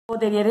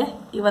ಓದಿಗೆರೆ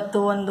ಇವತ್ತು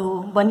ಒಂದು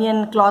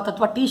ಬನಿಯನ್ ಕ್ಲಾತ್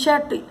ಅಥವಾ ಟಿ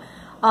ಶರ್ಟ್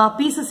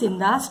ಪೀಸಸ್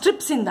ಇಂದ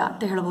ಸ್ಟ್ರಿಪ್ಸ್ ಇಂದ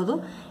ಅಂತ ಹೇಳ್ಬೋದು.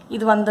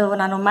 ಇದು ಒಂದು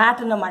ನಾನು ಮ್ಯಾಟ್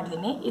ಅನ್ನು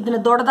ಮಾಡಿದ್ದೀನಿ. ಇದನ್ನ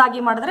ದೊಡ್ಡದಾಗಿ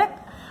ಮಾಡಿದ್ರೆ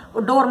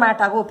ಡೋರ್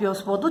ಮ್ಯಾಟ್ ಆಗಿ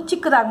ಉಪಯೋಗಿಸಬಹುದು.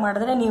 ಚಿಕ್ಕದಾಗಿ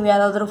ಮಾಡಿದ್ರೆ ನೀವು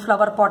ಯಾವ್ದಾದ್ರು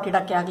ಫ್ಲವರ್ ಪಾಟ್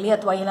ಇಡಕ್ಕೆ ಆಗಲಿ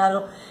ಅಥವಾ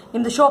ಏನಾದ್ರು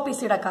ನಿಮ್ದು ಶೋ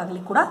ಪೀಸ್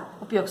ಇಡಕ್ಕಾಗಲಿ ಕೂಡ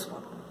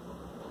ಉಪಯೋಗಿಸಬಹುದು.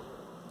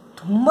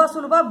 ತುಂಬಾ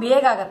ಸುಲಭ,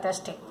 ಬೇಗ ಆಗತ್ತೆ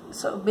ಅಷ್ಟೇ.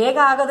 ಸೊ ಬೇಗ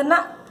ಆಗೋದನ್ನ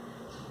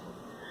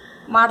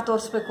ಮಾಡಿ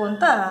ತೋರಿಸ್ಬೇಕು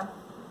ಅಂತ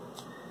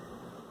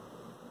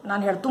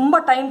ನಾನು ಹೇಳಿ. ತುಂಬ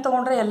ಟೈಮ್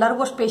ತಗೊಂಡ್ರೆ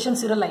ಎಲ್ಲರಿಗೂ ಅಷ್ಟು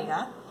ಪೇಷನ್ಸ್ ಇರಲ್ಲ ಈಗ.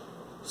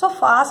 ಸೊ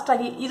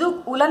ಫಾಸ್ಟಾಗಿ ಇದು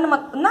ಉಲನ್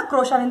ಮತ್ತನ್ನ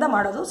ಕ್ರೋಶಾನಿಂದ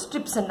ಮಾಡೋದು.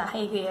 ಸ್ಟ್ರಿಪ್ಸನ್ನು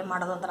ಹೇಗೆ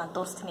ಮಾಡೋದು ಅಂತ ನಾನು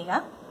ತೋರಿಸ್ತೀನಿ ಈಗ.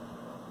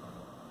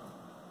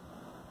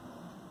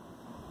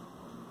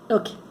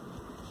 ಓಕೆ,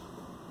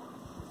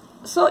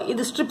 ಸೊ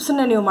ಇದು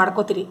ಸ್ಟ್ರಿಪ್ಸನ್ನ ನೀವು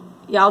ಮಾಡ್ಕೋತೀರಿ.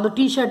 ಯಾವುದು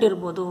ಟಿ ಶರ್ಟ್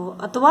ಇರ್ಬೋದು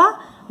ಅಥವಾ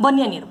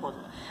ಬನಿಯನ್ ಇರ್ಬೋದು.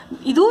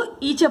 ಇದು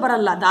ಈಚೆ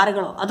ಬರಲ್ಲ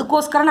ದಾರಗಳು,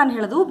 ಅದಕ್ಕೋಸ್ಕರ ನಾನು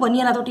ಹೇಳೋದು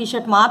ಬನಿಯನ್ ಅಥವಾ ಟಿ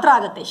ಶರ್ಟ್ ಮಾತ್ರ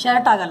ಆಗುತ್ತೆ,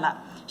 ಶರ್ಟ್ ಆಗಲ್ಲ.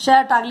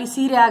 ಶರ್ಟ್ ಆಗಲಿ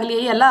ಸೀರೆ ಆಗಲಿ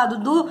ಎಲ್ಲ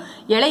ಅದದ್ದು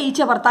ಎಳೆ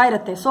ಈಚೆ ಬರ್ತಾ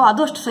ಇರುತ್ತೆ. ಸೊ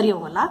ಅದು ಅಷ್ಟು ಸರಿ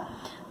ಹೋಗಲ್ಲ.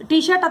 ಟಿ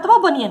ಶರ್ಟ್ ಅಥವಾ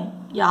ಬನಿಯನ್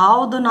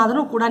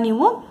ಯಾವುದನ್ನಾದ್ರೂ ಕೂಡ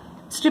ನೀವು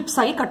ಸ್ಟ್ರಿಪ್ಸ್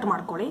ಆಗಿ ಕಟ್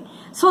ಮಾಡ್ಕೊಳ್ಳಿ.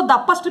 ಸೊ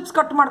ದಪ್ಪ ಸ್ಟ್ರಿಪ್ಸ್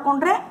ಕಟ್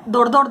ಮಾಡ್ಕೊಂಡ್ರೆ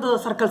ದೊಡ್ಡ ದೊಡ್ಡದು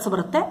ಸರ್ಕಲ್ಸ್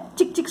ಬರುತ್ತೆ,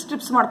 ಚಿಕ್ಕ ಚಿಕ್ಕ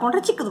ಸ್ಟ್ರಿಪ್ಸ್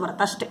ಮಾಡ್ಕೊಂಡ್ರೆ ಚಿಕ್ಕದು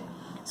ಬರುತ್ತೆ ಅಷ್ಟೇ.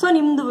 ಸೊ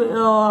ನಿಮ್ದು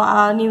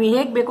ನೀವು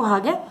ಹೇಗೆ ಬೇಕೋ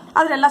ಹಾಗೆ,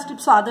 ಆದರೆ ಎಲ್ಲ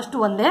ಸ್ಟ್ರಿಪ್ಸ್ ಆದಷ್ಟು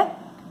ಒಂದೇ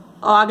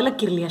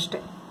ಆಗ್ಲಕ್ಕಿರಲಿ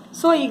ಅಷ್ಟೇ.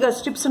 ಸೊ ಈಗ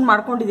ಸ್ಟ್ರಿಪ್ಸ್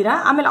ಮಾಡ್ಕೊಂಡಿದ್ದೀರಾ.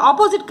 ಆಮೇಲೆ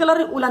ಆಪೋಸಿಟ್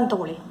ಕಲರ್ ಉಲನ್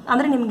ತಗೊಳ್ಳಿ,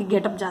 ಅಂದ್ರೆ ನಿಮ್ಗೆ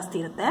ಗೆಟಪ್ ಜಾಸ್ತಿ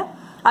ಇರುತ್ತೆ.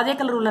 ಅದೇ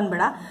ಕಲರ್ ಉಲನ್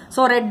ಬೇಡ.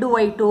 So red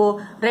white,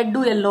 red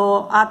yellow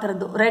ಆ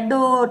ಥರದ್ದು. ರೆಡ್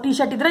ಟಿ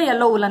ಶರ್ಟ್ ಇದ್ರೆ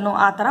ಯೆಲ್ಲೋ ಉಲನ್ನು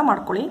ಆ ಥರ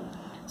ಮಾಡ್ಕೊಳ್ಳಿ.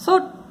 ಸೊ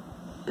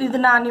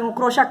ಇದನ್ನ ನೀವು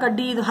ಕ್ರೋಶಾ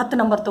ಕಡ್ಡಿ ಇದು 10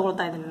 ನಂಬರ್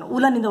ತಗೊಳ್ತಾ ಇದ್ದೀನಿ ನಾನು,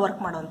 ಉಲನಿಂದ ವರ್ಕ್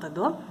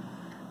ಮಾಡುವಂಥದ್ದು.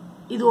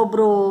 ಇದು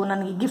ಒಬ್ರು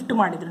ನನಗೆ ಗಿಫ್ಟ್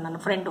ಮಾಡಿದ್ರು, ನನ್ನ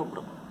ಫ್ರೆಂಡ್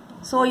ಒಬ್ರು.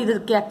 ಸೊ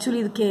ಇದಕ್ಕೆ ಆ್ಯಕ್ಚುಲಿ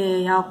ಇದಕ್ಕೆ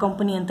ಯಾವ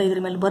ಕಂಪನಿ ಅಂತ ಇದ್ರ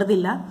ಮೇಲೆ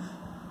ಬರೆದಿಲ್ಲ.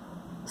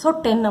 ಸೊ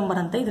 10 ನಂಬರ್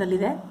ಅಂತ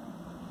ಇದರಲ್ಲಿದೆ.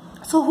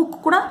 ಸೊ ಹುಕ್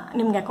ಕೂಡ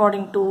ನಿಮ್ಗೆ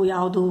ಅಕಾರ್ಡಿಂಗ್ ಟು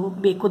ಯಾವುದು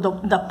ಬೇಕು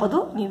ದಪ್ಪದು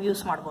ನೀವು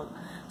ಯೂಸ್ ಮಾಡ್ಬೋದು.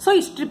 ಸೊ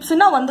ಈ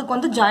ಸ್ಟ್ರಿಪ್ಸನ್ನ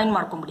ಒಂದಕ್ಕೊಂದು ಜಾಯಿನ್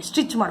ಮಾಡ್ಕೊಂಬಿಡಿ,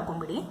 ಸ್ಟಿಚ್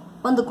ಮಾಡ್ಕೊಂಬಿಡಿ,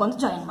 ಒಂದಕ್ಕೊಂದು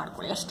ಜಾಯಿನ್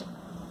ಮಾಡ್ಕೊಳ್ಳಿ ಅಷ್ಟೇ.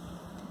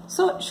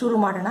 ಸೊ ಶುರು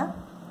ಮಾಡೋಣ.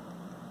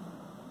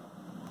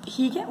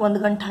 ಹೀಗೆ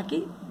ಒಂದು ಗಂಟೆ ಹಾಕಿ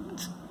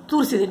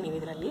ತೂರಿಸಿದಿರಿ ನೀವು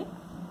ಇದರಲ್ಲಿ.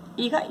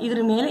 ಈಗ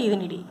ಇದ್ರ ಮೇಲೆ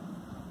ಇದನ್ನಿಡಿ.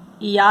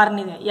 ಈ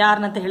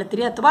ಯಾರ್ನಂತ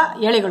ಹೇಳ್ತೀರಿ ಅಥವಾ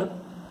ಎಳೆಗಳು,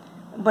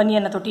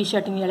 ಬನಿಯನ್ ಅಥವಾ ಟಿ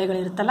ಶರ್ಟಿನ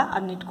ಎಳೆಗಳಿರುತ್ತಲ್ಲ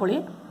ಅದನ್ನ ಇಟ್ಕೊಳ್ಳಿ.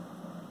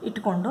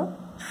 ಇಟ್ಕೊಂಡು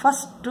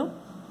ಫಸ್ಟು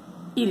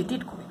ಈ ರೀತಿ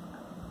ಇಟ್ಕೋಬೇಕು.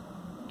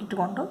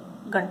 ಇಟ್ಕೊಂಡು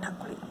ಗಂಟು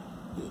ಹಾಕ್ಕೊಳ್ಳಿ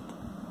ಈ ರೀತಿ.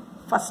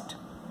 ಫಸ್ಟ್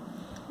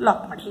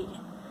ಲಾಕ್ ಮಾಡಿ ಹೀಗೆ.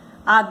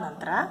 ಆದ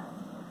ನಂತರ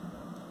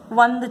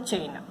ಒಂದು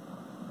ಚೈನ್.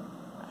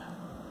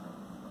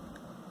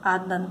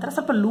 ಆದ ನಂತರ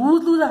ಸ್ವಲ್ಪ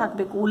ಲೂಸಾಗಿ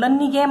ಹಾಕಬೇಕು.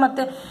 ಉಲನ್ನಿಗೆ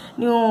ಮತ್ತು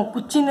ನೀವು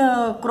ಕುಚ್ಚಿನ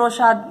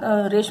ಕ್ರೋಶಾ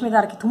ರೇಷ್ಮೆ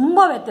ದಾರಕ್ಕೆ ತುಂಬ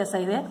ವ್ಯತ್ಯಾಸ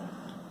ಇದೆ.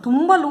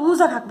 ತುಂಬ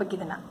ಲೂಸಾಗಿ ಹಾಕ್ಬೇಕು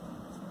ಇದನ್ನು.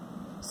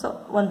 ಸೊ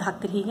ಒಂದು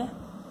ಹಾಕ್ತೀರಿ ಹೀಗೆ,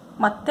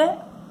 ಮತ್ತೆ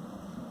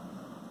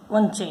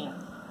ಒಂದು ಚೈನ್.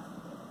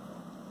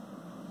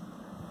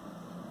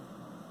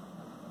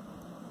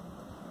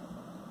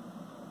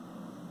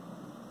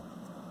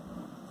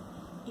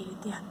 ಈ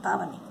ರೀತಿ ಹಾಕ್ತಾ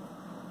ಬನ್ನಿ.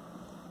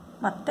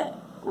 ಮತ್ತೆ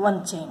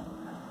ಒಂದು ಚೈನ್.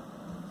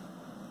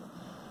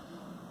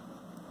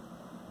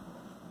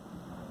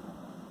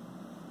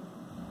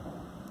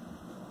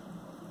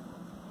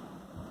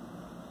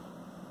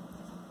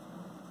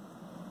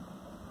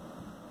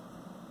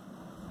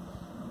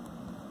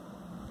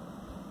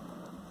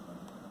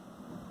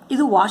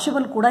 ಇದು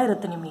ವಾಷಬಲ್ ಕೂಡ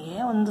ಇರುತ್ತೆ. ನಿಮಗೆ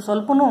ಒಂದು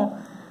ಸ್ವಲ್ಪನೂ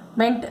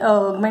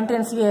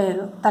ಮೇಂಟೆನೆನ್ಸ್ಗೆ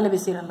ತಲೆ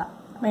ಬಿಸಿರಲ್ಲ,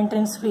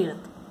 ಮೇಂಟೆನೆನ್ಸ್ ಫ್ರೀ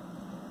ಇರುತ್ತೆ.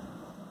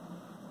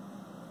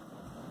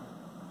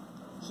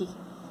 ಹೀಗೆ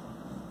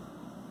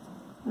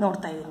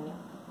ನೋಡ್ತಾ ಇದ್ದೀನಿ ನೀವು,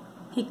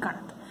 ಹೀಗೆ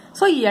ಕಾಣುತ್ತೆ.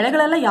 ಸೊ ಈ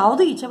ಎಳೆಗಳೆಲ್ಲ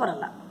ಯಾವುದೂ ಈಚೆ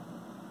ಬರಲ್ಲ.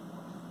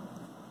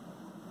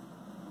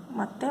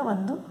 ಮತ್ತೆ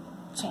ಒಂದು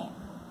ಚೈನ್,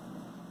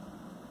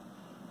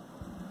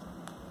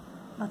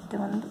 ಮತ್ತೆ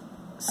ಒಂದು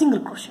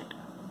ಸಿಂಗಲ್ ಕ್ರೋಶೆಟ್.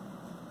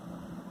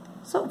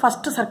 ಸೊ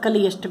ಫಸ್ಟ್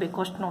ಸರ್ಕಲಿಗೆ ಎಷ್ಟು ಬೇಕೋ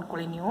ಅಷ್ಟು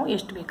ನೋಡ್ಕೊಳ್ಳಿ ನೀವು,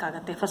 ಎಷ್ಟು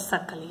ಬೇಕಾಗತ್ತೆ ಫಸ್ಟ್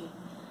ಸರ್ಕಲಿಗೆ.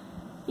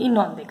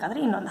 ಇನ್ನೊಂದು ಬೇಕಾದರೆ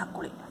ಇನ್ನೊಂದು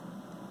ಹಾಕ್ಕೊಳ್ಳಿ.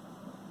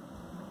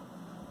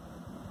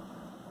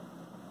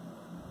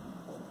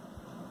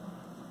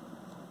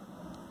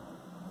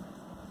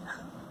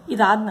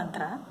 ಇದಾದ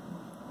ನಂತರ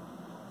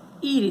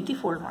ಈ ರೀತಿ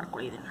ಫೋಲ್ಡ್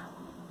ಮಾಡ್ಕೊಳ್ಳಿ. ಇದನ್ನು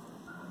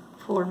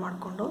ಫೋಲ್ಡ್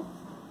ಮಾಡಿಕೊಂಡು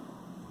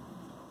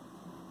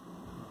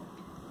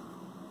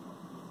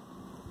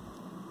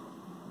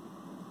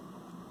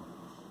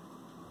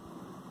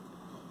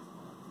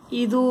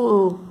ಇದು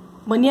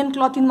ಬನಿಯನ್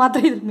ಕ್ಲಾತಿಂದ ಮಾತ್ರ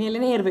ಇದ್ರ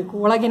ಮೇಲೇ ಇರಬೇಕು,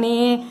 ಒಳಗೇ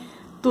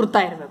ತುರ್ತಾ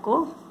ಇರಬೇಕು.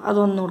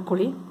 ಅದೊಂದು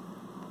ನೋಡ್ಕೊಳ್ಳಿ.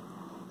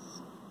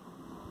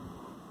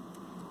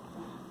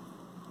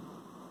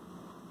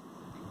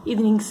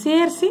 ಇದು ಹಿಂಗೆ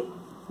ಸೇರಿಸಿ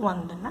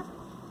ಒಂದನ್ನು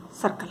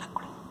ಸರ್ಕಲ್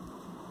ಹಾಕ್ಕೊಳ್ಳಿ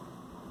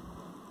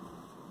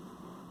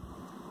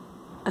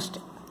ಅಷ್ಟೇ.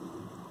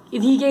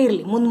 ಇದು ಹೀಗೆ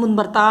ಇರಲಿ, ಮುಂದೆ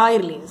ಬರ್ತಾ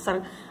ಇರಲಿ,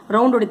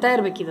 ರೌಂಡ್ ಹೊಡಿತಾ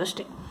ಇರಬೇಕಿದು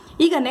ಅಷ್ಟೇ.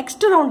 ಈಗ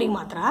ನೆಕ್ಸ್ಟ್ ರೌಂಡಿಗೆ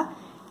ಮಾತ್ರ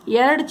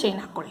 2 ಚೈನ್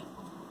ಹಾಕ್ಕೊಳ್ಳಿ.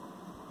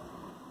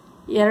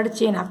 2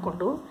 ಚೈನ್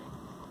ಹಾಕ್ಕೊಂಡು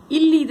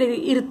ಇಲ್ಲಿ ಇದು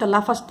ಇರುತ್ತಲ್ಲ,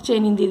 ಫಸ್ಟ್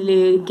ಚೈನಿಂದ ಇಲ್ಲಿ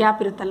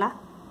ಗ್ಯಾಪ್ ಇರುತ್ತಲ್ಲ,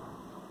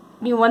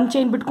 ನೀವು ಒಂದು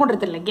ಚೈನ್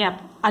ಬಿಟ್ಕೊಂಡಿರ್ತಿಲ್ಲ ಗ್ಯಾಪ್,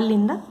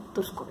 ಅಲ್ಲಿಂದ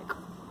ತುರ್ಸ್ಕೋಬೇಕು.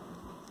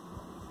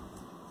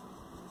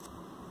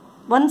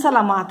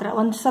 ಒಂದ್ಸಲ ಮಾತ್ರ,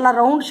 ಒಂದ್ಸಲ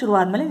ರೌಂಡ್ ಶುರು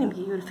ಆದಮೇಲೆ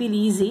ನಿಮಗೆ ಯು ವಿಲ್ ಫೀಲ್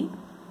ಈಸಿ.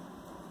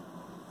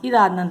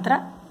 ಇದಾದ ನಂತರ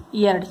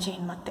 2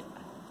 ಚೈನ್, ಮತ್ತೆ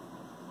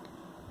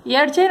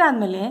 2 ಚೈನ್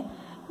ಆದಮೇಲೆ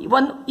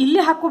ಒಂದು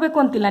ಇಲ್ಲಿ ಹಾಕ್ಕೋಬೇಕು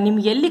ಅಂತಿಲ್ಲ,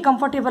 ನಿಮ್ಗೆ ಎಲ್ಲಿ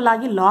ಕಂಫರ್ಟೇಬಲ್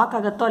ಆಗಿ ಲಾಕ್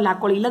ಆಗುತ್ತೋ ಅಲ್ಲಿ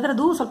ಹಾಕ್ಕೊಳ್ಳಿ. ಇಲ್ಲದ್ರೆ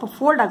ಅದು ಸ್ವಲ್ಪ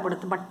ಫೋಲ್ಡ್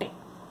ಆಗಿಬಿಡುತ್ತೆ ಬಟ್ಟೆ.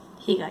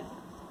 ಹೀಗಾಗಿ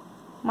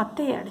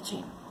ಮತ್ತೆ 2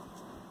 ಚೈನ್.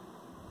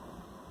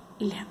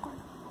 ಇಲ್ಲಿ ಹಾಕೊಳ್ಳಿ.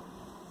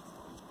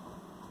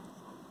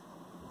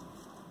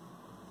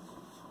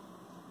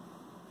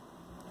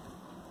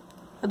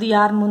 ಅದು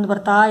ಯಾರು ಮುಂದೆ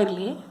ಬರ್ತಾ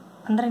ಇರಲಿ,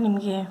 ಅಂದರೆ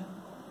ನಿಮಗೆ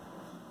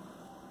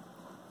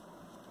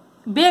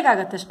ಬೇಗ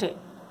ಆಗತ್ತಷ್ಟೇ.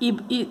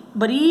 ಈ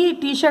ಬರೀ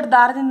ಟಿ ಶರ್ಟ್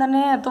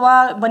ದಾರದಿಂದನೇ ಅಥವಾ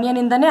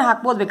ಬನಿಯನಿಂದನೇ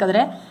ಹಾಕ್ಬೋದು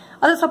ಬೇಕಾದರೆ,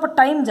 ಅದು ಸ್ವಲ್ಪ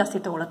ಟೈಮ್ ಜಾಸ್ತಿ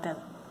ತೊಗೊಳುತ್ತೆ.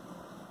 ಅದು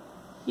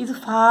ಇದು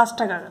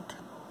ಫಾಸ್ಟಾಗಿ ಆಗುತ್ತೆ.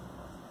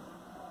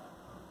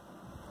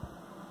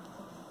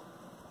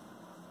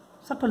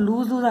 ಸ್ವಲ್ಪ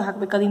ಲೂಸಾಗಿ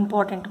ಹಾಕಬೇಕು, ಅದು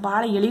ಇಂಪಾರ್ಟೆಂಟ್.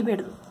 ಭಾಳ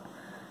ಎಳಿಬೇಡ್ದು.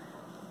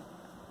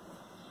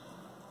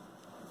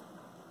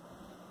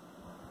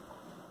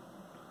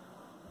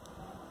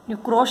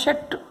 ನೀವು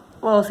ಕ್ರೋಶೆಟ್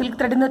ಸಿಲ್ಕ್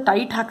ಥ್ರೆಡಿಂದ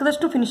ಟೈಟ್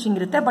ಹಾಕಿದಷ್ಟು ಫಿನಿಶಿಂಗ್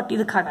ಇರುತ್ತೆ, ಬಟ್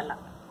ಇದಕ್ಕೆ ಹಾಗಲ್ಲ.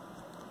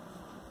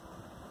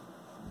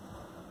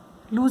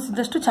 ಲೂಸ್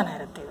ಇದ್ದಷ್ಟು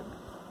ಚೆನ್ನಾಗಿರುತ್ತೆ ಇದು.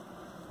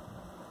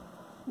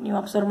 ನೀವು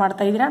ಅಬ್ಸರ್ವ್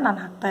ಮಾಡ್ತಾ ಇದ್ದೀರಾ, ನಾನು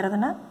ಹಾಕ್ತಾ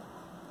ಇರೋದನ್ನು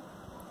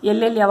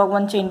ಎಲ್ಲೆಲ್ಲಿ ಯಾವಾಗ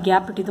ಒಂದು ಚೈನ್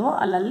ಗ್ಯಾಪ್ ಇಟ್ಟಿದ್ವೋ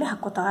ಅಲ್ಲಲ್ಲೇ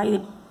ಹಾಕ್ಕೋತಾ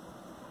ಇದ್ದೀನಿ.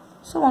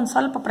 ಸೊ ಒಂದು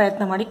ಸ್ವಲ್ಪ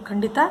ಪ್ರಯತ್ನ ಮಾಡಿ,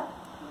 ಖಂಡಿತ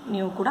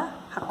ನೀವು ಕೂಡ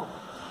ಹಾಕೋ.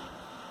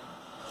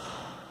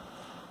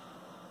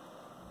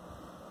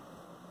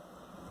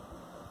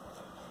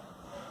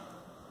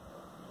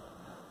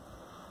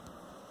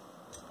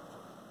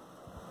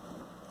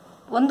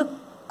 ಒಂದು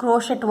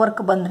ಕ್ರೋಶೆಟ್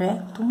ವರ್ಕ್ ಬಂದರೆ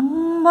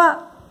ತುಂಬ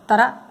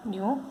ಥರ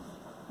ನೀವು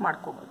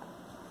ಮಾಡ್ಕೋಬೋದು.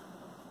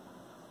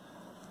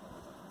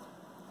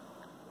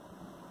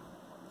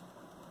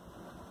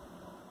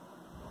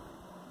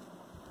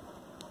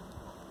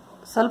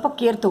 ಸ್ವಲ್ಪ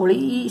ಕೇರ್ ತೊಗೊಳ್ಳಿ.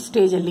 ಈ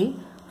ಸ್ಟೇಜಲ್ಲಿ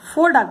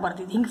ಫೋಲ್ಡ್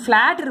ಆಗಬಾರ್ದು, ಹಿಂಗೆ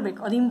ಫ್ಲ್ಯಾಟ್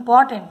ಇರಬೇಕು. ಅದು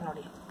ಇಂಪಾರ್ಟೆಂಟ್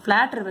ನೋಡಿ,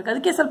 ಫ್ಲ್ಯಾಟ್ ಇರಬೇಕು.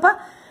 ಅದಕ್ಕೆ ಸ್ವಲ್ಪ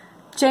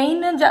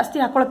ಚೈನ್ ಜಾಸ್ತಿ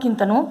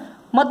ಹಾಕೊಳ್ಳೋಕ್ಕಿಂತನೂ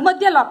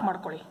ಮಧ್ಯ ಲಾಕ್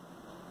ಮಾಡ್ಕೊಳ್ಳಿ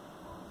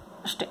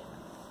ಅಷ್ಟೇ.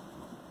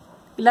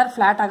 ಇಲ್ಲಾರ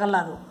ಫ್ಲ್ಯಾಟ್ ಆಗಲ್ಲ,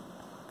 ಅದು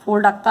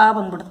ಫೋಲ್ಡ್ ಆಗ್ತಾ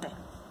ಬಂದ್ಬಿಡುತ್ತೆ.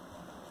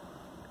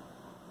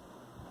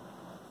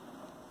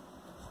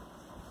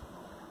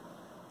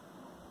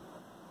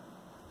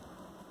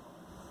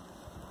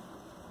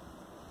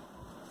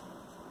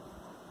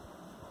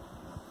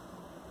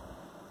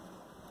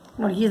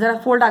 ನೋಡಿ, ಈ ಥರ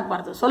ಫೋಲ್ಡ್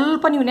ಆಗಬಾರ್ದು.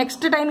 ಸ್ವಲ್ಪ ನೀವು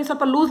ನೆಕ್ಸ್ಟ್ ಟೈಮ್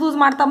ಸ್ವಲ್ಪ ಲೂಸ್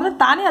ಮಾಡ್ತಾ ಬಂದರೆ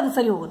ತಾನೇ ಅದು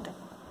ಸರಿ ಹೋಗುತ್ತೆ.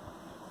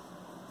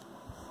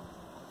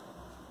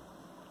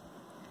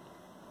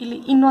 ಇಲ್ಲಿ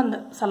ಇನ್ನೊಂದು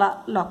ಸಲ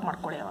ಲಾಕ್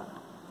ಮಾಡ್ಕೊಳ್ಳಿ. ಅವಾಗ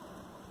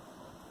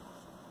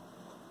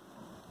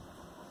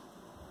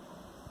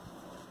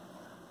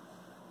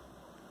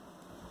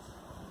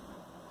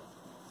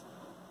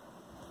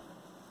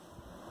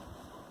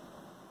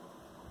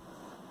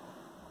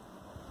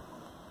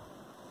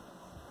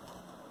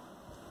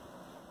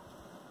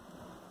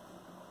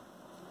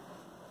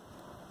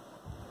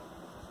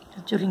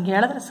ಚೂರು ಹಿಂಗೆ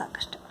ಹೇಳಿದ್ರೆ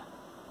ಸಾಕಷ್ಟು.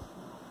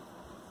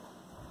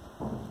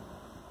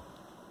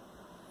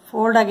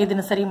 ಫೋಲ್ಡ್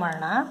ಆಗಿದ್ದನ್ನು ಸರಿ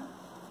ಮಾಡೋಣ.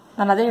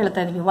 ನಾನು ಅದೇ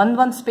ಹೇಳ್ತಾ ಇದ್ದೀನಿ,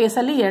 ಒಂದು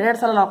ಸ್ಪೇಸಲ್ಲಿ ಎರಡೆರಡು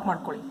ಸಲ ಲಾಕ್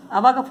ಮಾಡ್ಕೊಳ್ಳಿ,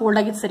 ಆವಾಗ ಫೋಲ್ಡ್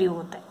ಆಗಿದ್ದು ಸರಿ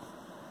ಹೋಗುತ್ತೆ.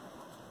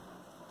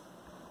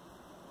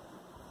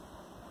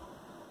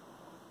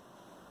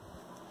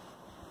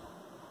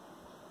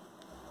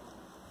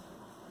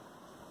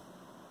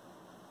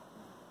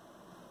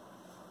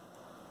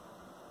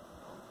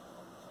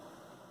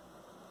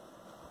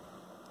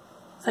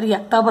 ಸರಿ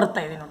ಆಗ್ತಾ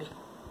ಬರ್ತಾ ಇದೆ ನೋಡಿ,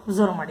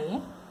 ಅಬ್ಸರ್ವ್ ಮಾಡಿ.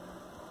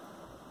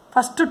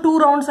 ಫಸ್ಟ್ 2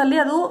 ರೌಂಡ್ಸಲ್ಲಿ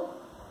ಅದು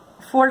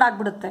ಫೋಲ್ಡ್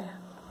ಆಗಿಬಿಡುತ್ತೆ.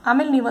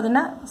 ಆಮೇಲೆ ನೀವು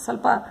ಅದನ್ನು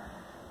ಸ್ವಲ್ಪ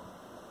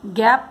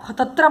ಗ್ಯಾಪ್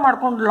ಹತ್ತತ್ರ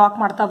ಮಾಡ್ಕೊಂಡು ಲಾಕ್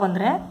ಮಾಡ್ತಾ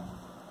ಬಂದರೆ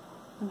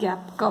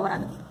ಗ್ಯಾಪ್ ಕವರ್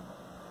ಆಗುತ್ತೆ.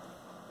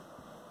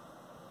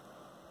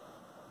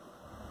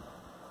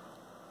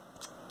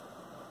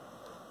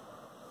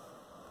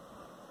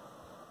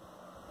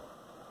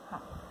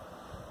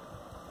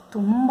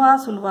 ತುಂಬ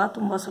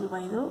ಸುಲಭ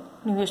ಇದು.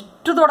 ನೀವು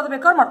ಎಷ್ಟು ದೊಡ್ಡದು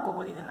ಬೇಕೋ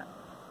ಮಾಡ್ಕೋಬೋದು ಇದನ್ನು.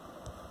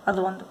 ಅದು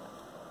ಒಂದು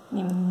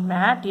ನಿಮ್ಮ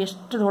ಮ್ಯಾಟ್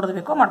ಎಷ್ಟು ದೊಡ್ಡದು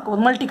ಬೇಕೋ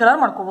ಮಾಡ್ಕೋಬೋದು. ಮಲ್ಟಿ ಕಲರ್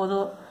ಮಾಡ್ಕೋಬೋದು,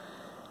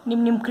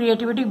 ನಿಮ್ಮ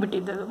ಕ್ರಿಯೇಟಿವಿಟಿಗೆ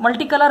ಬಿಟ್ಟಿದ್ದದು.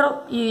 ಮಲ್ಟಿ ಕಲರು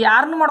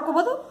ಯಾರನ್ನು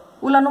ಮಾಡ್ಕೋಬೋದು,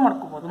 ಉಲನ್ನು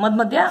ಮಾಡ್ಕೋಬೋದು,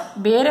 ಮಧ್ಯ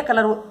ಬೇರೆ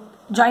ಕಲರು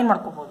ಜಾಯಿನ್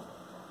ಮಾಡ್ಕೋಬೋದು.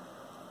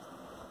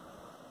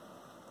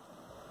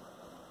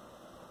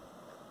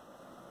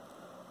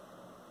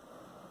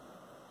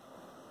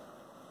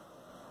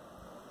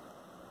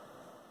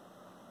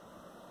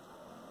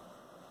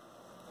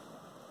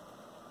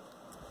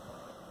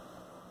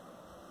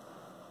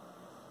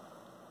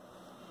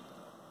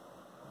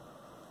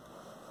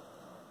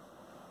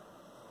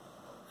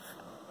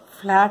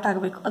 ಫ್ಲ್ಯಾಟ್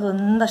ಆಗಬೇಕು,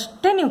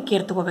 ಅದೊಂದಷ್ಟೇ ನೀವು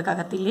ಕೇರ್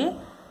ತೊಗೋಬೇಕಾಗತ್ತೆ ಇಲ್ಲಿ.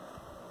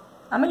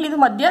 ಆಮೇಲೆ ಇದು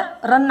ಮಧ್ಯ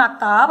ರನ್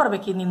ಆಗ್ತಾ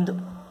ಬರಬೇಕು. ಇದು ನಿಮ್ಮದು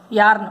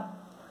ಯಾರ್ನು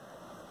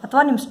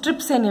ಅಥವಾ ನಿಮ್ಮ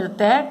ಸ್ಟ್ರಿಪ್ಸ್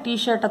ಏನಿರುತ್ತೆ, ಟಿ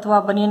ಶರ್ಟ್ ಅಥವಾ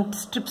ಬನಿಯನ್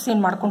ಸ್ಟ್ರಿಪ್ಸ್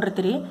ಏನು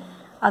ಮಾಡ್ಕೊಂಡಿರ್ತೀರಿ,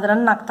 ಅದು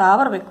ರನ್ ಆಗ್ತಾ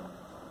ಬರಬೇಕು.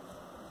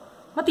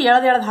 ಮತ್ತು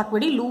ಎಳೆದು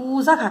ಹಾಕಬೇಡಿ,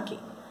 ಲೂಸಾಗಿ ಹಾಕಿ.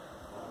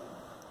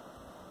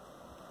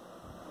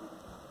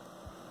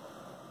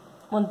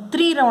 ಒಂದು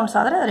 3 ರೌಂಡ್ಸ್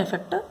ಆದರೆ ಅದರ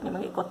ಎಫೆಕ್ಟ್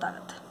ನಿಮಗೆ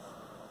ಗೊತ್ತಾಗುತ್ತೆ.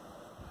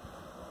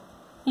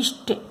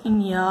 ಇಷ್ಟೇ,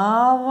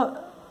 ಇನ್ಯಾವ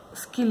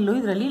ಸ್ಕಿಲ್ಲು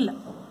ಇದರಲ್ಲಿ ಇಲ್ಲ.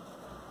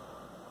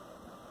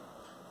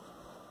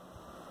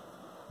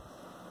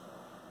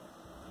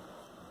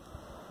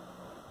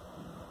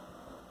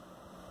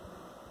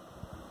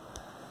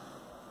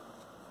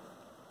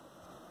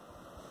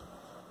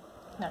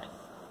 ನೋಡಿ,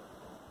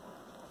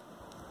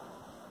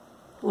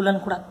 ಉಲನ್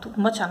ಕೂಡ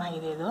ತುಂಬ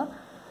ಚೆನ್ನಾಗಿದೆ. ಇದು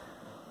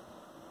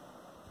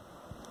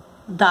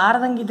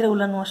ದಾರದಂಗಿದ್ರೆ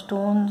ಉಲನ್ನು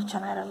ಅಷ್ಟೊಂದು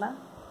ಚೆನ್ನಾಗಿರಲ್ಲ.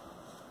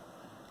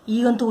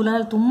 ಈಗಂತೂ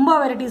ಉಲನಲ್ಲಿ ತುಂಬ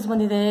ವೆರೈಟೀಸ್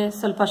ಬಂದಿದೆ.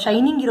 ಸ್ವಲ್ಪ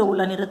ಶೈನಿಂಗ್ ಇರೋ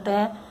ಉಲನ್ ಇರುತ್ತೆ,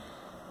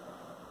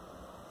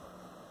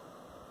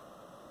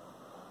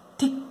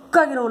 ಥಿಕ್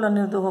ಚಿಕ್ಕಾಗಿರೋ ಉಲನ್,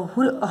 ಇದು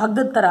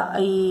ಹಗ್ಗದ ಥರ,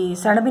 ಈ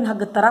ಸೆಣಬಿನ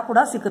ಹಗ್ಗದ ಥರ ಕೂಡ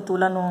ಸಿಗುತ್ತೆ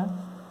ಉಲನು.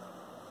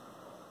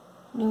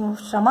 ನೀವು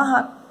ಶ್ರಮ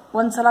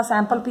ಒಂದ್ಸಲ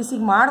ಸ್ಯಾಂಪಲ್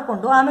ಪೀಸಿಗೆ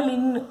ಮಾಡಿಕೊಂಡು ಆಮೇಲೆ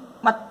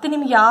ಮತ್ತೆ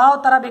ನಿಮ್ಗೆ ಯಾವ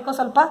ಥರ ಬೇಕೋ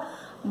ಸ್ವಲ್ಪ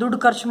ದುಡ್ಡು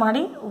ಖರ್ಚು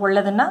ಮಾಡಿ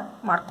ಒಳ್ಳೆಯದನ್ನು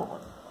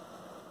ಮಾಡ್ಕೋಬೋದು.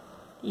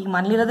 ಈಗ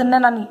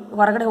ಮನೇಲಿರೋದನ್ನ ನಾನು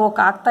ಹೊರಗಡೆ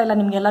ಹೋಗಕ್ಕೆ ಆಗ್ತಾ ಇಲ್ಲ,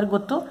 ನಿಮ್ಗೆಲ್ಲರಿಗೂ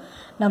ಗೊತ್ತು.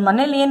 ನಮ್ಮ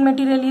ಮನೇಲಿ ಏನು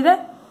ಮೆಟೀರಿಯಲ್ ಇದೆ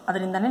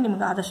ಅದರಿಂದನೇ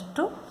ನಿಮ್ಗೆ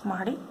ಆದಷ್ಟು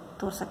ಮಾಡಿ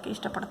ತೋರ್ಸೋಕ್ಕೆ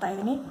ಇಷ್ಟಪಡ್ತಾ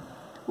ಇದ್ದೀನಿ.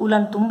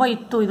 ಉಲನ್ ತುಂಬ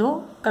ಇತ್ತು, ಇದು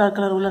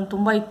ಕಲರ್ ಉಲನ್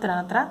ತುಂಬ ಇತ್ತು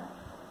ನನ್ನ ಹತ್ರ.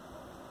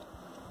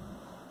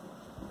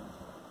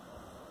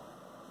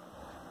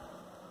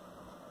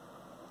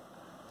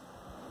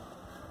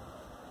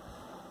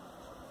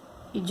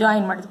 ಈ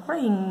ಜಾಯಿನ್ ಮಾಡಿದ್ರು ಕೂಡ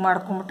ಹಿಂಗೆ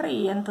ಮಾಡ್ಕೊಂಬಿಟ್ರೆ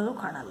ಎಂಥದ್ದು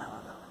ಕಾಣಲ್ಲ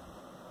ಅವಾಗ.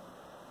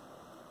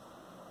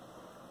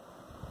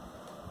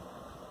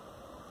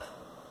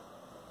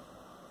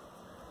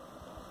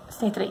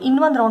 ಸ್ನೇಹಿತರೆ,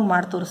 ಇನ್ನೊಂದು ರೌಂಡ್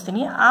ಮಾಡಿ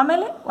ತೋರಿಸ್ತೀನಿ,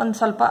 ಆಮೇಲೆ ಒಂದು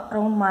ಸ್ವಲ್ಪ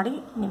ರೌಂಡ್ ಮಾಡಿ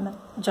ನಿಮ್ಮ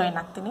ಜಾಯಿನ್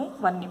ಆಗ್ತೀನಿ.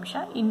 1 ನಿಮಿಷ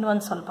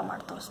ಇನ್ನೊಂದು ಸ್ವಲ್ಪ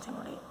ಮಾಡಿ ತೋರಿಸ್ತೀನಿ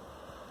ನೋಡಿ.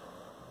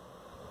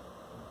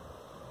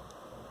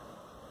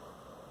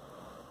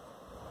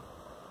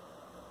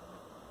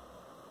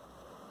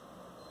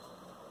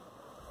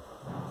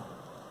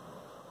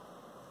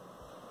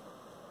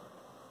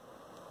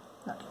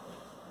 ನೋಡಿ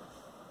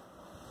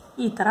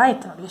ಈ ಥರ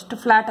ಆಯ್ತು ನೋಡಿ, ಎಷ್ಟು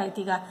ಫ್ಲ್ಯಾಟ್ ಆಯ್ತು.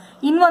 ಈಗ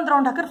ಇನ್ನೊಂದು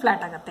ರೌಂಡ್ ಹಾಕಿದ್ರೆ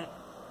ಫ್ಲ್ಯಾಟ್ ಆಗುತ್ತೆ.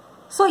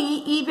 ಸೊ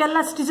ಇವೆಲ್ಲ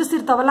ಸ್ಟಿಚಸ್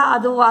ಇರ್ತಾವಲ್ಲ,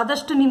 ಅದು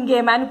ಆದಷ್ಟು ನಿಮಗೆ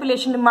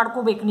ಮ್ಯಾನಿಪುಲೇಷನ್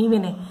ಮಾಡ್ಕೋಬೇಕು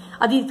ನೀವೇನೆ.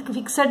 ಅದು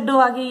ಫಿಕ್ಸೆಡ್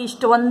ಆಗಿ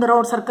ಇಷ್ಟು ಒಂದು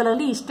ರೌಂಡ್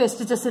ಸರ್ಕಲಲ್ಲಿ ಇಷ್ಟೇ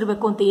ಸ್ಟಿಚಸ್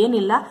ಇರಬೇಕು ಅಂತ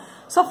ಏನಿಲ್ಲ.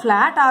 ಸೊ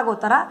ಫ್ಲ್ಯಾಟ್ ಆಗೋ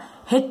ಥರ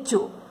ಹೆಚ್ಚು,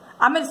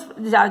 ಆಮೇಲೆ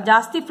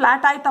ಜಾಸ್ತಿ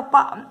ಫ್ಲ್ಯಾಟ್ ಆಯ್ತಪ್ಪ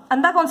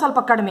ಅಂದಾಗ ಒಂದು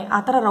ಸ್ವಲ್ಪ ಕಡಿಮೆ,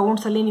 ಆ ಥರ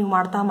ರೌಂಡ್ಸಲ್ಲಿ ನೀವು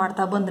ಮಾಡ್ತಾ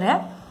ಮಾಡ್ತಾ ಬಂದರೆ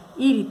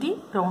ಈ ರೀತಿ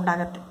ರೌಂಡ್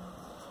ಆಗುತ್ತೆ.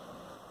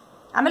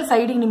 ಆಮೇಲೆ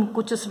ಸೈಡಿಗೆ ನಿಮ್ಗೆ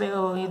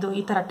ಕುಚ್ಚಿಸ್ಬೇಕು, ಇದು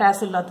ಈ ಥರ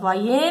ಟ್ಯಾಸಿಲ್ ಅಥವಾ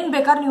ಏನು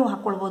ಬೇಕಾದ್ರೆ ನೀವು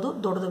ಹಾಕ್ಕೊಳ್ಬೋದು,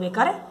 ದೊಡ್ಡದು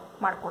ಬೇಕಾದ್ರೆ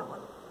ಮಾಡ್ಕೊಳ್ಬೋದು.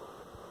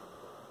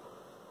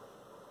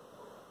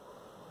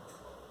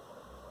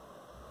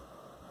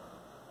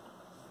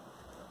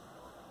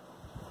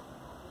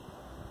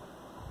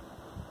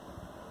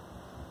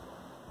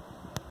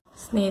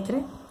 ಸ್ನೇಹಿತರೆ,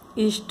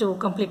 ಇಷ್ಟು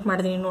ಕಂಪ್ಲೀಟ್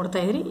ಮಾಡಿದ್ದೀನಿ, ನೋಡ್ತಾ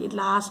ಇದ್ರಿ. ಇದು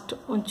ಲಾಸ್ಟ್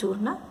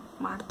ಒಂಚೂರನ್ನ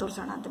ಮಾಡಿ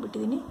ತೋರಿಸೋಣ ಅಂತ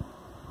ಬಿಟ್ಟಿದ್ದೀನಿ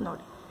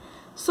ನೋಡಿ.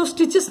 ಸೊ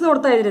ಸ್ಟಿಚಸ್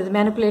ನೋಡ್ತಾ ಇದ್ರಿ, ಅದು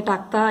ಮ್ಯಾನಿಪುಲೇಟ್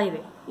ಆಗ್ತಾ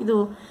ಇದೆ. ಇದು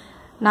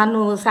ನಾನು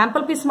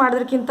ಸ್ಯಾಂಪಲ್ ಪೀಸ್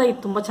ಮಾಡೋದಕ್ಕಿಂತ ಇದು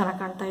ತುಂಬ ಚೆನ್ನಾಗಿ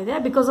ಕಾಣ್ತಾ ಇದೆ,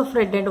 because of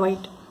red and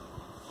white.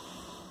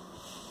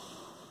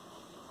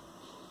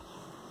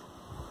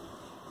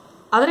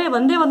 ಆದರೆ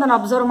ಒಂದೇ ಒಂದು ನಾನು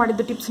ಅಬ್ಸರ್ವ್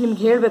ಮಾಡಿದ್ದು ಟಿಪ್ಸ್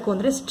ನಿಮ್ಗೆ ಹೇಳಬೇಕು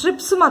ಅಂದರೆ,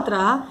 ಸ್ಟ್ರಿಪ್ಸ್ ಮಾತ್ರ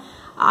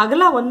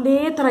ಅಗಲ ಒಂದೇ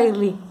ಥರ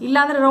ಇರಲಿ,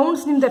 ಇಲ್ಲಾಂದರೆ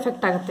ರೌಂಡ್ಸ್ ನಿಮ್ದು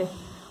ಎಫೆಕ್ಟ್ ಆಗುತ್ತೆ.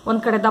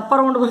 ಒಂದು ಕಡೆ ದಪ್ಪ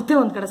ರೌಂಡ್ ಬರುತ್ತೆ,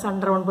 ಒಂದು ಕಡೆ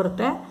ಸಣ್ಣ ರೌಂಡ್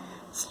ಬರುತ್ತೆ.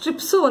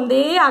 ಸ್ಟ್ರಿಪ್ಸು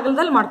ಒಂದೇ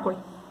ಅಗಲದಲ್ಲಿ ಮಾಡ್ಕೊಳ್ಳಿ,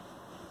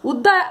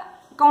 ಉದ್ದ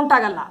ಕೌಂಟ್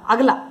ಆಗಲ್ಲ,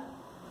 ಅಗಲ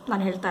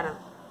ನಾನು ಹೇಳ್ತಾ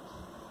ಇರೋದು.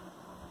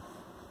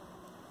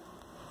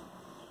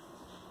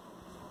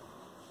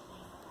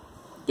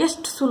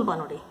 ಎಷ್ಟು ಸುಲಭ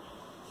ನೋಡಿ,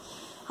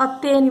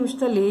 10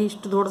 ನಿಮಿಷದಲ್ಲಿ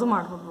ಇಷ್ಟು ದೊಡ್ಡದು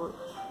ಮಾಡ್ಬಿಡ್ಬೋದು.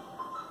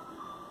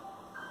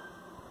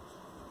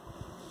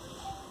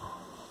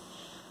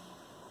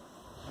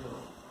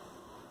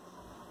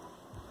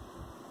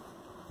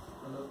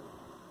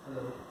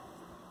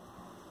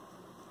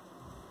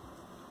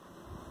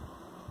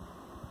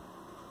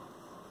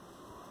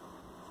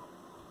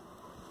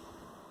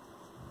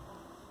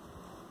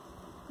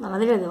 ನಾನು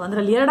ಅದೇ ಹೇಳಿದೆ,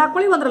 ಒಂದರಲ್ಲಿ 2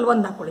 ಹಾಕೊಳ್ಳಿ, ಒಂದರಲ್ಲಿ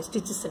 1 ಹಾಕೊಳ್ಳಿ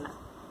ಸ್ಟಿಚಸ್ಸನ್ನು.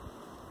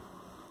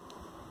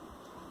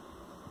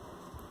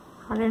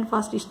 ಹಾರ್ಡ್ ಆ್ಯಂಡ್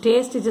ಫಾಸ್ಟ್ ಇಷ್ಟೇ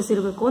ಸ್ಟಿಚಸ್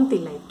ಇರಬೇಕು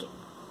ಅಂತಿಲ್ಲ ಇದಕ್ಕೆ.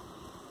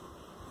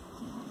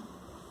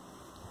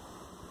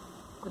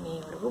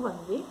 ಕೊನೆಯವರೆಗೂ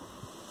ಬಂದ್ವಿ.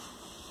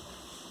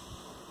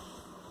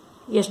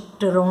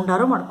 ಎಷ್ಟು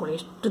ರೌಂಡಾರು ಮಾಡ್ಕೊಳ್ಳಿ,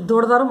 ಎಷ್ಟು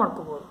ದೊಡ್ಡದಾರು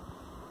ಮಾಡ್ಕೋಬೋದು.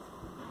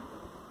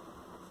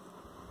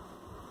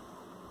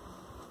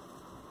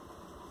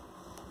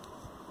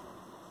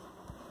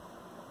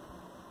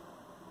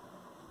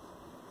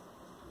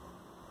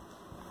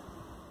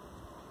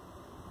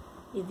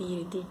 ಇದು ಈ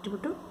ರೀತಿ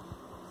ಇಟ್ಬಿಟ್ಟು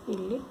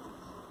ಇಲ್ಲಿ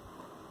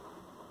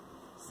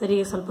ಸರಿ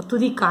ಸ್ವಲ್ಪ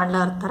ತುದಿ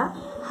ಕಾಣಲಾರ ಥರ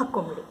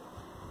ಹಾಕ್ಕೊಂಬಿಡಿ.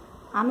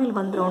 ಆಮೇಲೆ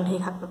ಒಂದು ರೌಂಡ್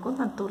ಹೇಗೆ ಹಾಕಬೇಕು ಅಂತ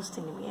ನಾನು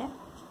ತೋರಿಸ್ತೀನಿ ನಿಮಗೆ.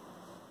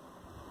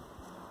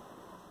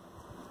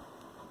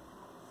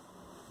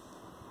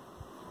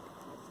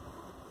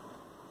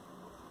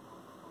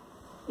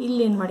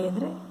 ಇಲ್ಲೇನು ಮಾಡಿ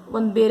ಅಂದರೆ,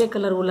 ಒಂದು ಬೇರೆ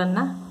ಕಲರ್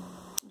ಉಲನ್ನು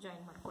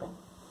ಜಾಯಿನ್ ಮಾಡ್ಕೊಳ್ಳಿ.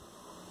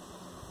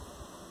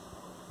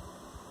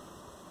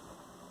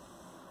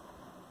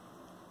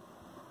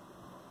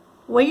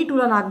 ವೈಟ್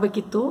ಉಲನ್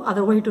ಆಗಬೇಕಿತ್ತು,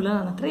 ಆದರೆ ವೈಟ್ ಉಲನ್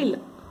ನನ್ನ ಹತ್ರ ಇಲ್ಲ.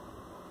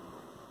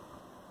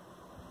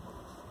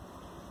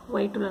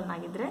 ವೈಟ್ ಉಲನ್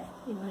ಆಗಿದ್ರೆ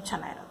ಇನ್ನೂ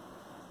ಚೆನ್ನಾಗಿರೋದು.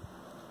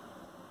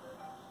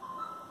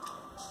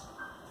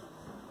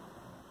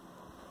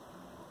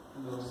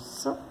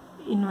 ಸೊ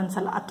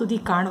ಇನ್ನೊಂದ್ಸಲ ಆ ತುದಿ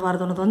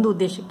ಕಾಣಬಾರ್ದು ಅನ್ನೋದೊಂದು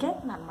ಉದ್ದೇಶಕ್ಕೆ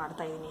ನಾನು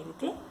ಮಾಡ್ತಾ ಇದ್ದೀನಿ ಈ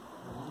ರೀತಿ.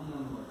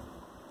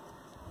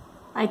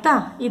 ಆಯಿತಾ?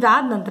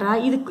 ಇದಾದ ನಂತರ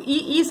ಇದಕ್ಕೆ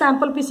ಈ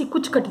ಸ್ಯಾಂಪಲ್ ಪೀಸಿಗೆ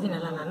ಕುಚ್ಚು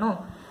ಕಟ್ಟಿದ್ದೀನಲ್ಲ ನಾನು.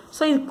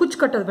 ಸೊ ಇದು ಕುಚ್ಚು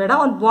ಕಟ್ಟೋದು ಬೇಡ,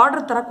 ಒಂದು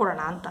ಬಾರ್ಡ್ರ್ ಥರ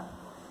ಕೊಡೋಣ ಅಂತ.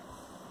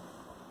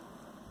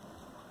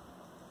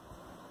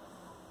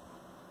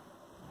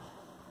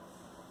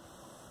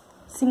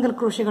 ಸಿಂಗಲ್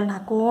ಕ್ರೋಶೆಗಳನ್ನ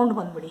ಹಾಕೊಂಡು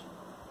ಬಂದ್ಬಿಡಿ.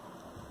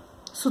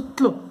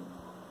 ಸುತ್ತಲೂ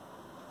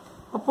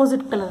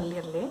ಅಪೋಸಿಟ್ ಕಲರಲ್ಲಿ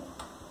ಇರಲಿ,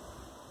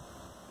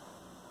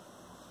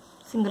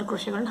 ಸಿಂಗಲ್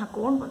ಕ್ರೋಶೆಗಳನ್ನ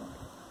ಹಾಕೊಂಡು ಬಂದ್ಬಿಡಿ.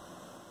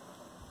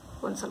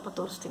 ಒಂದು ಸ್ವಲ್ಪ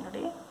ತೋರಿಸ್ತೀನಿ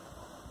ನೋಡಿ.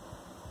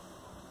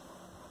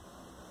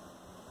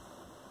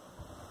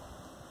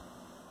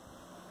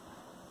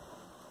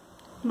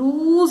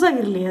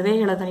 ಲೂಸಾಗಿರಲಿ, ಅದೇ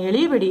ಹೇಳೋದು,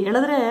 ಎಳಿಬೇಡಿ.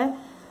 ಎಳೆದ್ರೆ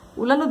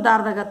ಉಲನು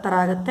ದಾರದಾಗ ಥರ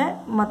ಆಗುತ್ತೆ,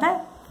 ಮತ್ತು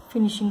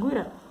ಫಿನಿಶಿಂಗು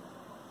ಇರೋದು.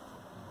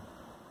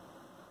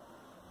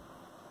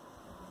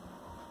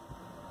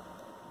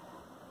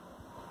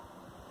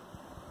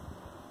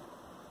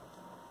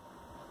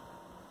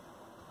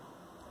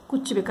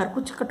 ಕುಚ್ಚು ಬೇಕಾದ್ರೆ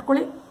ಕುಚ್ಚು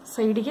ಕಟ್ಕೊಳ್ಳಿ.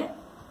 ಸೈಡಿಗೆ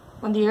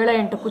ಒಂದು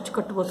 7-8 ಕುಚ್ಚು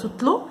ಕಟ್ಬೋದು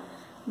ಸುತ್ತಲೂ.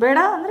 ಬೇಡ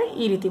ಅಂದರೆ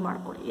ಈ ರೀತಿ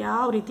ಮಾಡ್ಕೊಳ್ಳಿ,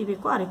 ಯಾವ ರೀತಿ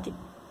ಬೇಕೋ ಆ ರೀತಿ.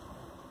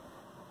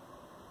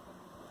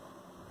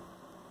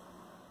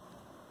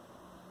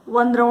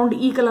 ಒಂದು ರೌಂಡ್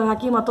ಈ ಕಲರ್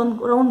ಹಾಕಿ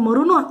ಮತ್ತೊಂದು ರೌಂಡ್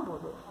ಮರೂನು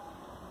ಹಾಕ್ಬೋದು,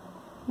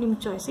 ನಿಮ್ಮ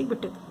ಚಾಯ್ಸಿಗೆ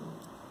ಬಿಟ್ಟಿದ್ದು.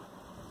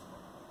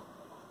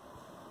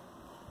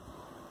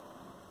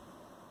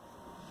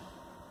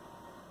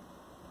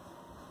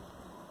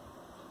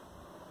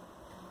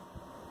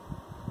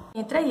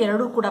 ಸ್ನೇಹಿತರೆ,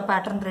 ಎರಡೂ ಕೂಡ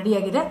ಪ್ಯಾಟರ್ನ್ ರೆಡಿ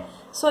ಆಗಿದೆ.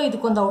 ಸೊ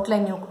ಇದಕ್ಕೊಂದು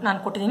ಔಟ್ಲೈನ್ ನಾನು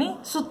ಕೊಟ್ಟಿದ್ದೀನಿ.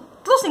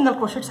 ಸುತ್ತಲೂ ಸಿಂಗಲ್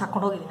ಕ್ರೋಶೆಟ್ಸ್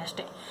ಹಾಕೊಂಡು ಹೋಗಿದ್ದೀನಿ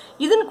ಅಷ್ಟೇ.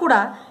 ಇದನ್ನು ಕೂಡ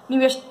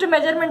ನೀವು ಎಷ್ಟು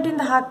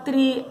ಮೆಜರ್ಮೆಂಟಿಂದ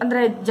ಹಾಕ್ತೀರಿ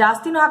ಅಂದರೆ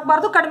ಜಾಸ್ತಿನೂ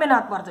ಹಾಕಬಾರ್ದು, ಕಡಿಮೆನೂ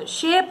ಹಾಕಬಾರ್ದು.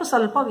 ಶೇಪ್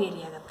ಸ್ವಲ್ಪ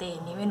ವೇರಿ ಆಗುತ್ತೆ,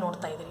 ನೀವೇ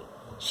ನೋಡ್ತಾ ಇದ್ದೀರಿ,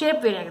 ಶೇಪ್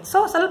ವೇರಿ ಆಗುತ್ತೆ.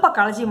 ಸೊ ಸ್ವಲ್ಪ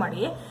ಕಾಳಜಿ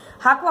ಮಾಡಿ.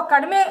 ಹಾಕುವ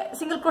ಕಡಿಮೆ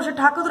ಸಿಂಗಲ್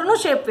ಕ್ರೋಶೆಟ್ ಹಾಕಿದ್ರೂ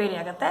ಶೇಪ್ ವೇರಿ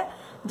ಆಗುತ್ತೆ,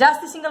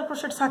 ಜಾಸ್ತಿ ಸಿಂಗಲ್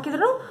ಕ್ರೋಶೆಟ್ಸ್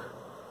ಹಾಕಿದ್ರೂ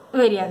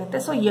ವೇರಿ ಆಗುತ್ತೆ.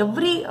 ಸೊ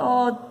ಎವ್ರಿ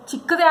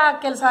ಚಿಕ್ಕದೇ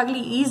ಕೆಲಸ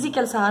ಆಗಲಿ, ಈಸಿ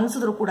ಕೆಲಸ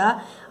ಅನಿಸಿದ್ರು ಕೂಡ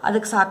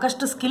ಅದಕ್ಕೆ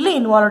ಸಾಕಷ್ಟು ಸ್ಕಿಲ್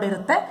ಇನ್ವಾಲ್ವ್ಡ್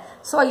ಇರುತ್ತೆ.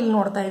 ಸೊ ಇಲ್ಲಿ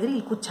ನೋಡ್ತಾ ಇದ್ರಿ,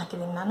 ಇಲ್ಲಿ ಕುಚ್ಚು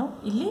ಹಾಕಿದ್ದೀನಿ ನಾನು.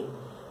 ಇಲ್ಲಿ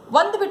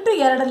ಒಂದು ಬಿಟ್ಟು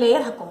 2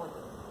 ಲೇಯರ್ ಹಾಕೋಬೋದು,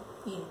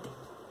 ಈ ರೀತಿ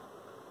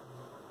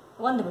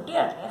ಒಂದು ಬಿಟ್ಟು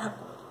 2 ಲೇಯರ್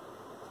ಹಾಕೋಬೋದು.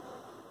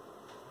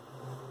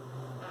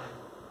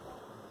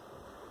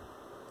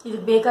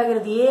 ಇದಕ್ಕೆ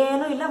ಬೇಕಾಗಿರೋದು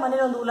ಏನೂ ಇಲ್ಲ,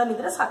 ಮನೇಲಿ ಒಂದು ಉಲನ್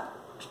ಇದ್ರೆ ಸಾಕು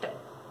ಅಷ್ಟೇ.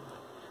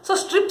 ಸೊ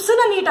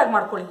ಸ್ಟ್ರಿಪ್ಸನ್ನ ನೀಟಾಗಿ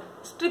ಮಾಡ್ಕೊಳ್ಳಿ.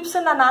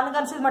 ಸ್ಟ್ರಿಪ್ಸನ್ನ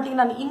ನನಗನ್ಸಿದ ಮಟ್ಟಿಗೆ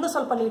ನಾನು ಇನ್ನೂ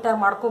ಸ್ವಲ್ಪ ನೀಟಾಗಿ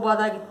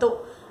ಮಾಡ್ಕೋಬೋದಾಗಿತ್ತು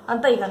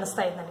ಅಂತ ಈಗ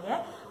ಅನಿಸ್ತಾ ಇದೆ ನನಗೆ.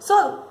 ಸೊ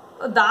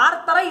ದಾರ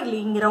ಥರ ಇರಲಿ,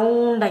 ಹಿಂಗೆ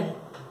ರೌಂಡಾಗಿ,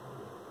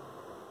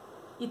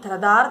 ಈ ಥರ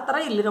ದಾರ ಥರ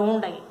ಇರಲಿ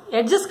ರೌಂಡಾಗಿ,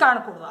 ಎಡ್ಜಸ್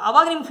ಕಾಣ್ಕೊಡ್ದು.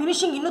 ಆವಾಗ ನಿಮ್ಮ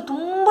ಫಿನಿಶಿಂಗ್ ಇನ್ನೂ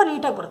ತುಂಬ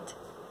ನೀಟಾಗಿ ಬರುತ್ತೆ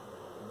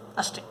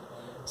ಅಷ್ಟೇ.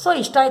 ಸೊ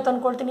ಇಷ್ಟ ಆಯಿತು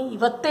ಅಂದ್ಕೊಳ್ತೀನಿ.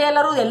 ಇವತ್ತೇ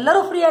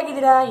ಎಲ್ಲರೂ ಫ್ರೀ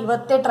ಆಗಿದ್ದೀರಾ,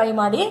 ಇವತ್ತೇ ಟ್ರೈ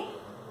ಮಾಡಿ.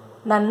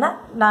 ನನ್ನ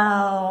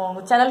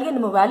ಚಾನಲ್ಗೆ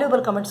ನಿಮ್ಮ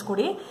ವ್ಯಾಲ್ಯೂಬಲ್ ಕಮೆಂಟ್ಸ್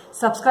ಕೊಡಿ.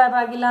 ಸಬ್ಸ್ಕ್ರೈಬ್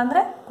ಆಗಿಲ್ಲ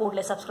ಅಂದರೆ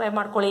ಕೂಡಲೇ ಸಬ್ಸ್ಕ್ರೈಬ್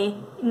ಮಾಡ್ಕೊಳ್ಳಿ.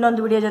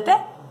 ಇನ್ನೊಂದು ವಿಡಿಯೋ ಜೊತೆ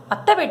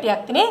ಮತ್ತೆ ಭೇಟಿ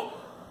ಆಗ್ತೀನಿ.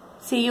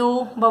 C you,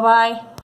 bye.